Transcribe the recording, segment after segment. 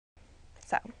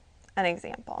So, an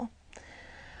example.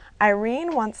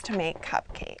 Irene wants to make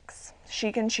cupcakes.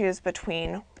 She can choose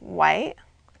between white,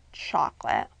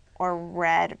 chocolate, or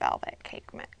red velvet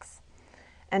cake mix.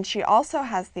 And she also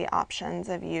has the options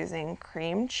of using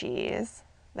cream cheese,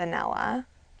 vanilla,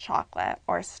 chocolate,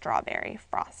 or strawberry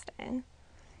frosting.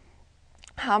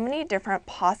 How many different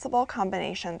possible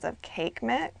combinations of cake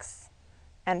mix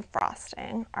and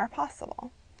frosting are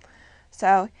possible?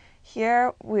 So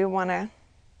here we want to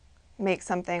make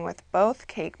something with both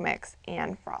cake mix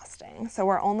and frosting. So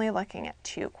we're only looking at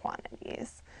 2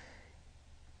 quantities.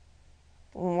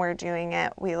 When we're doing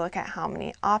it, we look at how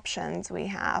many options we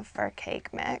have for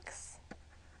cake mix.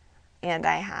 And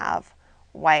I have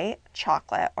white,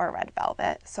 chocolate, or red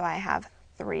velvet, so I have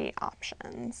 3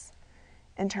 options.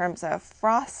 In terms of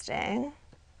frosting,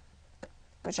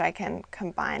 which I can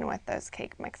combine with those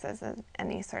cake mixes in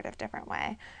any sort of different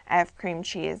way, I have cream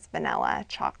cheese, vanilla,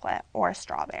 chocolate, or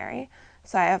strawberry.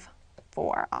 So I have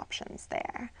 4 options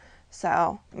there.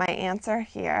 So my answer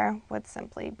here would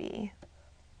simply be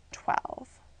 12.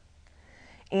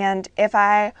 And if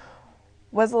I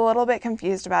was a little bit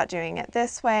confused about doing it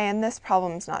this way, and this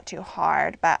problem's not too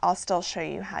hard, but I'll still show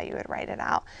you how you would write it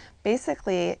out.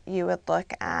 Basically, you would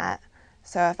look at,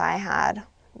 so if I had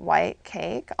white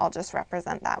cake, I'll just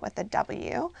represent that with a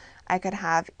W. I could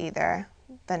have either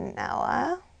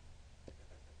vanilla,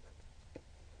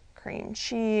 cream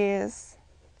cheese,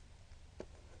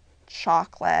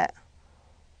 chocolate,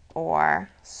 or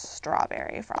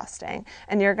strawberry frosting.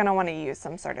 And you're going to want to use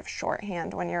some sort of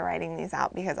shorthand when you're writing these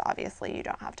out, because obviously you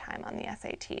don't have time on the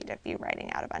SAT to be writing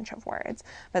out a bunch of words.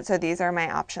 But so these are my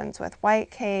options with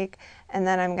white cake, and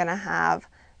then I'm going to have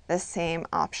the same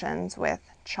options with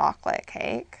chocolate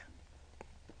cake.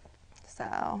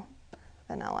 So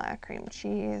vanilla, cream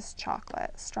cheese,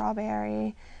 chocolate,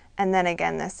 strawberry, and then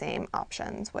again the same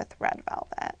options with red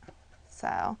velvet.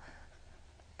 So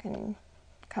you can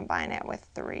combine it with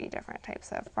 3 different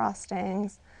types of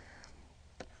frostings.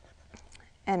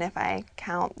 And if I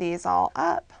count these all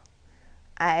up,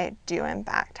 I do in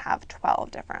fact have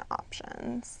 12 different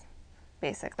options.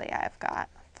 Basically, I've got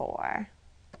 4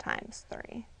 times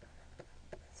 3.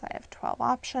 So I have 12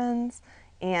 options,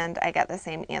 and I get the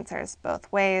same answers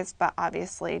both ways, but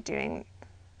obviously doing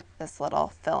this little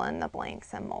fill in the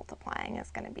blanks and multiplying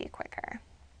is going to be quicker.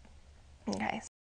 Okay,